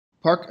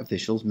Park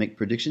officials make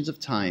predictions of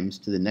times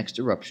to the next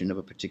eruption of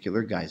a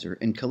particular geyser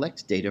and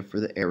collect data for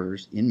the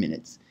errors in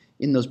minutes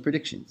in those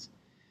predictions.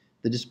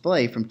 The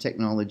display from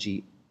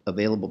technology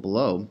available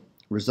below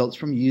results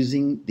from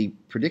using the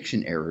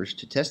prediction errors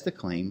to test the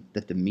claim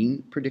that the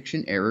mean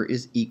prediction error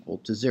is equal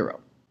to 0.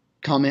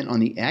 Comment on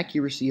the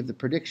accuracy of the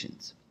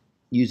predictions.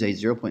 Use a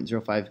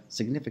 0.05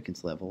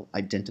 significance level,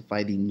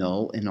 identify the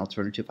null and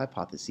alternative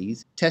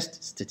hypotheses,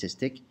 test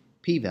statistic,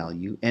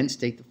 p-value, and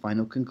state the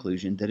final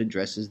conclusion that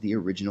addresses the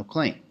original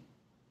claim.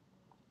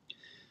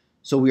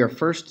 So we are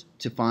first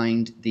to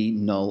find the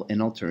null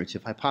and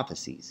alternative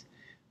hypotheses.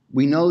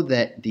 We know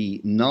that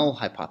the null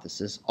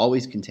hypothesis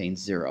always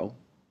contains 0,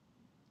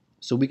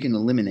 so we can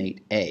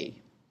eliminate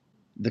A.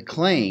 The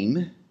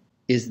claim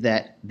is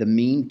that the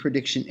mean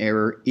prediction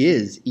error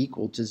is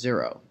equal to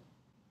 0.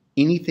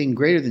 Anything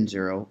greater than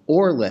 0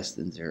 or less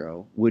than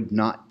 0 would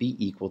not be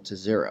equal to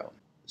 0.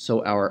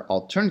 So our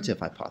alternative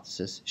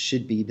hypothesis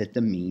should be that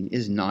the mean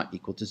is not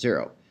equal to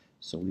 0.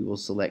 So we will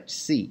select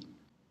C.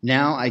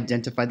 Now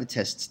identify the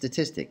test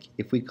statistic.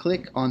 If we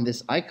click on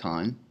this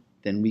icon,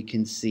 then we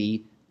can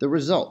see the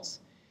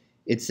results.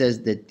 It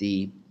says that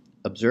the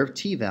observed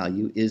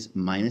t-value is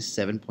minus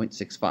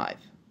 7.65.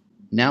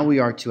 Now we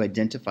are to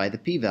identify the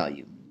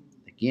p-value.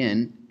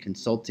 Again,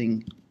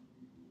 consulting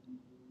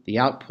the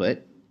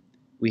output,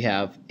 we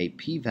have a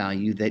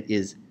p-value that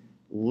is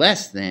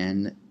less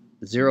than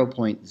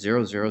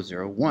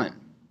 0.0001.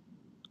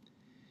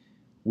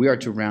 We are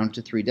to round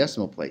to 3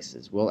 decimal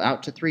places. Well,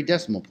 out to 3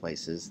 decimal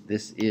places,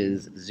 this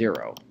is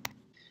 0.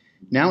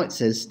 Now it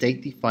says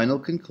state the final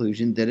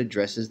conclusion that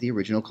addresses the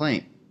original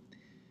claim.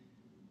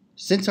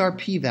 Since our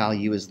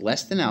p-value is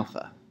less than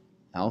alpha,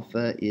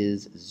 alpha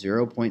is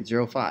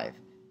 0.05,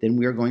 then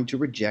we are going to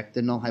reject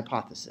the null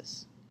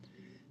hypothesis.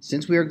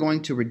 Since we are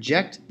going to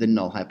reject the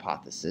null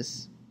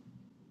hypothesis,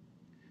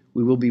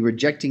 we will be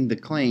rejecting the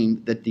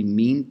claim that the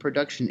mean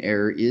production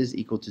error is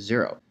equal to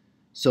 0.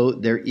 So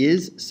there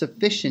is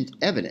sufficient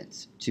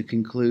evidence to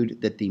conclude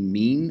that the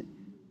mean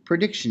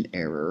prediction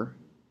error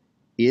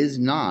is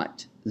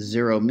not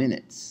 0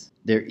 minutes.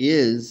 There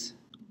is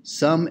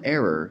some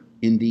error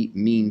in the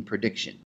mean prediction.